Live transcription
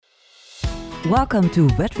Welcome to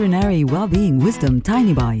Veterinary Wellbeing Wisdom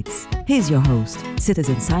Tiny Bites. Here's your host,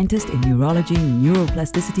 citizen scientist in neurology,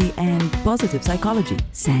 neuroplasticity, and positive psychology,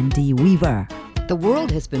 Sandy Weaver. The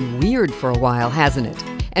world has been weird for a while, hasn't it?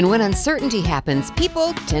 And when uncertainty happens,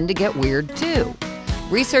 people tend to get weird too.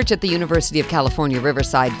 Research at the University of California,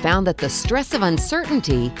 Riverside found that the stress of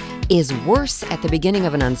uncertainty is worse at the beginning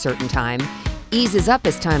of an uncertain time, eases up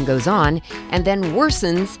as time goes on, and then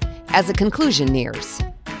worsens as a conclusion nears.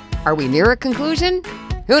 Are we near a conclusion?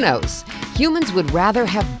 Who knows? Humans would rather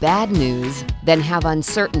have bad news than have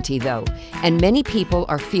uncertainty, though, and many people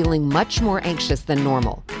are feeling much more anxious than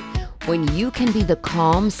normal. When you can be the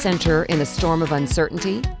calm center in a storm of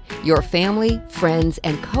uncertainty, your family, friends,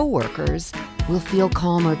 and coworkers will feel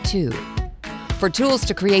calmer too. For tools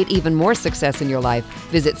to create even more success in your life,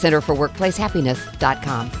 visit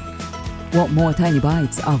centerforworkplacehappiness.com. Want more tiny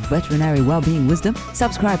bites of veterinary well-being wisdom?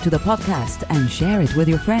 Subscribe to the podcast and share it with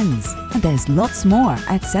your friends. And there's lots more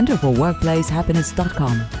at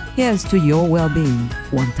centerforworkplacehappiness.com. Here's to your well-being,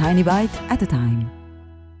 one tiny bite at a time.